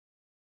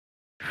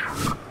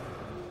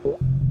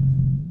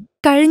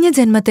കഴിഞ്ഞ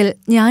ജന്മത്തിൽ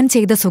ഞാൻ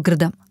ചെയ്ത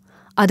സുകൃതം,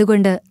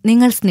 അതുകൊണ്ട്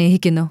നിങ്ങൾ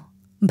സ്നേഹിക്കുന്നു.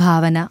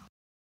 ഭാവന.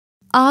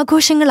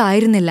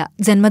 ആഘോഷങ്ങളായിരുന്നില്ല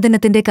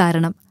ജന്മദിനത്തിന്റെ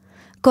കാരണം,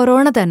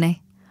 കൊറോണ തന്നെ.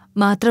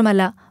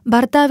 മാത്രമല്ല,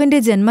 ഭർത്താവിന്റെ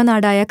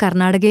ജന്മനാടായ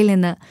കർണാടകയിൽ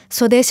നിന്ന്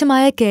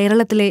സ്വദേശമായ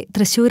കേരളത്തിലെ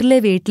തൃശൂരിലെ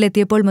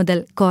വീട്ടിലെത്തിയപ്പോൾ മുതൽ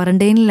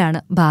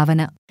ക്വാറന്റൈനിലാണ്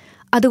ഭാവന.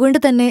 അതുകൊണ്ട്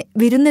തന്നെ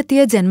വിരുന്നെത്തിയ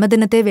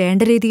ജന്മദിനത്തെ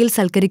വേണ്ട രീതിയിൽ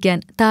സൽക്കരിക്കാൻ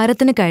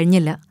താരത്തിന്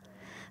കഴിഞ്ഞില്ല.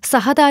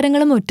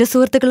 സഹതാരങ്ങളും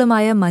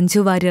ഉറ്റസുഹൃത്തുക്കളുമായ മഞ്ജു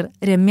വാര്യർ,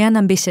 രമ്യ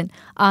നമ്പീശൻ,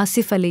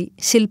 ആസിഫ് അലി,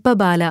 ശില്പ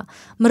ബാല,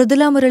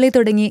 മൃദുല മുരളി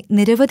തുടങ്ങി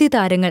നിരവധി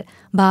താരങ്ങൾ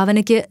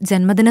ഭാവനയ്ക്ക്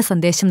ജന്മദിന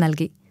സന്ദേശം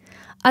നൽകി.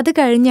 അത്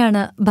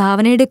കഴിഞ്ഞാണ്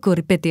ഭാവനയുടെ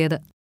കുറിപ്പെത്തിയത്.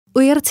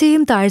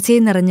 ഉയർച്ചയും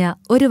താഴ്ചയും നിറഞ്ഞ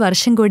ഒരു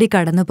വർഷം കൂടി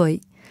കടന്നുപോയി.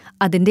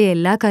 അതിന്റെ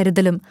എല്ലാ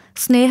കരുതലും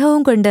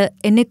സ്നേഹവും കൊണ്ട്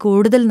എന്നെ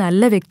കൂടുതൽ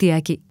നല്ല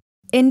വ്യക്തിയാക്കി.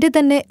 എന്റെ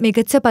തന്നെ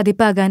മികച്ച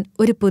പതിപ്പാകാൻ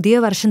ഒരു പുതിയ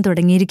വർഷം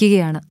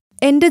തുടങ്ങിയിരിക്കുകയാണ്.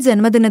 എന്റെ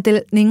ജന്മദിനത്തിൽ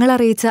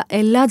നിങ്ങളറിയിച്ച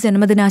എല്ലാ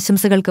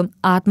ജന്മദിനാശംസകൾക്കും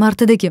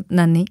ആത്മാർത്ഥതയ്ക്കും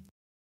നന്ദി.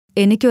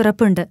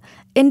 എനിക്കുറപ്പുണ്ട്,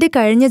 എന്റെ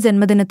കഴിഞ്ഞ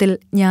ജന്മദിനത്തിൽ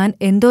ഞാൻ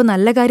എന്തോ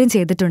നല്ല കാര്യം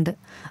ചെയ്തിട്ടുണ്ട്.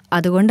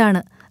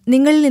 അതുകൊണ്ടാണ്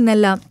നിങ്ങളിൽ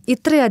നിന്നെല്ലാം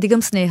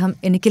ഇത്രയധികം സ്നേഹം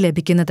എനിക്ക്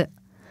ലഭിക്കുന്നത്.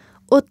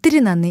 ഒത്തിരി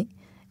നന്ദി.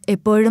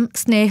 എപ്പോഴും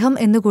സ്നേഹം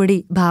എന്നുകൂടി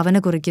ഭാവന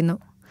കുറിക്കുന്നു.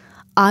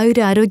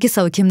 ആയുരാരോഗ്യ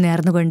സൗഖ്യം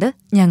നേർന്നുകൊണ്ട്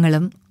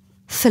ഞങ്ങളും.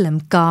 Film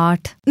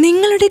cart.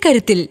 നിങ്ങളുടെ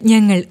കരുത്തിൽ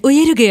ഞങ്ങൾ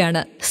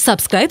ഉയരുകയാണ്.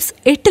 സബ്സ്ക്രൈബ്സ്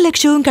 8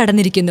 ലക്ഷവും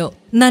കടന്നിരിക്കുന്നു.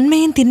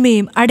 നന്മയും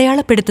തിന്മയും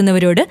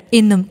അടയാളപ്പെടുത്തുന്നവരോട്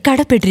ഇന്നും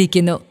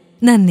കടപ്പെട്ടിരിക്കുന്നു.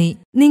 നന്ദി.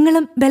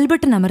 നിങ്ങളും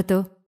ബെൽബട്ടൺ അമർത്തോ.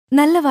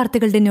 നല്ല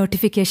വാർത്തകളുടെ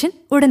നോട്ടിഫിക്കേഷൻ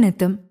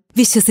ഉടനെത്തും.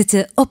 വിശ്വസിച്ച്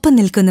ഒപ്പം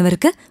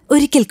നിൽക്കുന്നവർക്ക്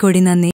ഒരിക്കൽ കൂടി നന്ദി.